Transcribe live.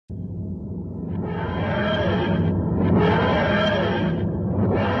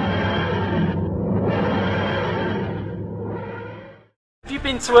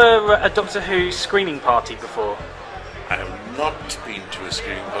to a Doctor Who screening party before? I have not been to a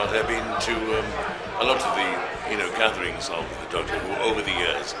screening party. I've been to a lot of the gatherings of the Doctor Who over the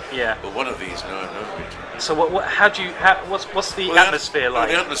years. Yeah. But one of these, no, I've never been to. So what's the atmosphere like?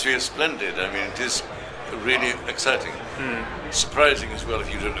 The atmosphere is splendid. I mean, it is really exciting. Surprising as well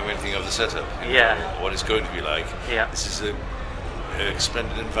if you don't know anything of the setup. You know what it's going to be like. Yeah. This is a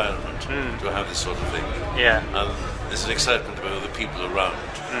splendid environment to have this sort of thing. Yeah. And there's an excitement about the people around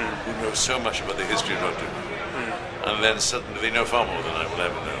who know so much about the history of Doctor Who. And then suddenly they know far more than I will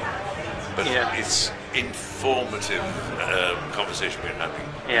ever know. But it's informative conversation we're having.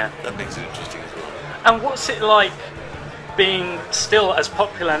 Yeah. That makes it interesting as well. And what's it like being still as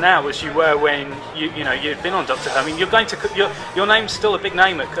popular now as you were when you'd been on Doctor Who? I mean, you're going to your name's still a big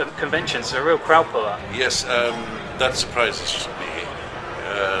name at conventions, a real crowd puller. Yes, that surprises me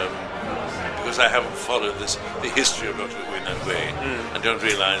because I haven't followed the history of Doctor Who in that way, and don't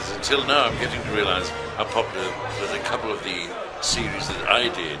realise until now. I'm getting to realise how popular with a couple of the series that I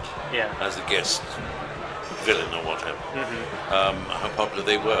did as the guest villain or whatever, how popular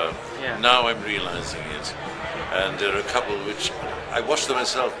they were. Yeah. Now I'm realising it, and there are a couple which I watched them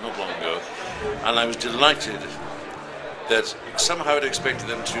myself not long ago, and I was delighted that somehow I'd expected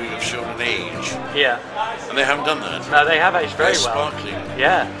them to have shown an age. Yeah. And they haven't done that. No, they have aged very They're well. sparkling.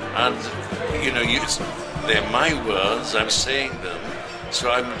 Yeah. And they're my words. I'm saying them, so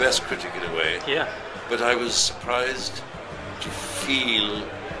I'm the best critic in a way. Yeah. But I was surprised to feel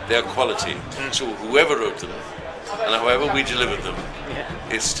their quality. So whoever wrote them, and however we delivered them,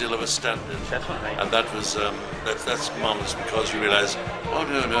 it's still of a standard. Definitely. And that was that's marvelous because you realise, oh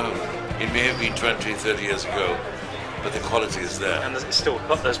no, it may have been 20, 30 years ago, but the quality is there. And it's still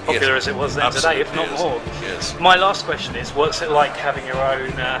as popular as it was then today, if not more. Yes. My last question is, what's it like having your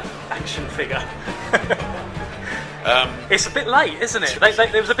own action figure? It's a bit late, isn't it?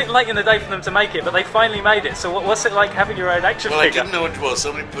 It was a bit late in the day for them to make it, but they finally made it. So what's it like having your own action figure? Well, I didn't know what it was.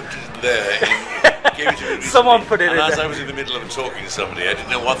 Somebody put it there. Gave it to me recently. Someone put it in and as there. I was in the middle of talking to somebody, I didn't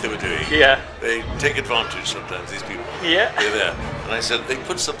know what they were doing. Yeah. They take advantage sometimes, these people. Yeah. They're there. And I said, they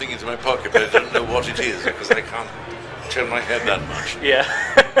put something into my pocket, but I don't know what it is because I can't turn my head that much. Yeah.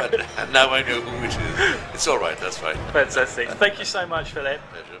 And now I know who it is. It's all right, that's fine. Fantastic. Thank you so much, Philip.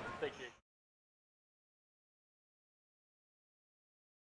 Pleasure.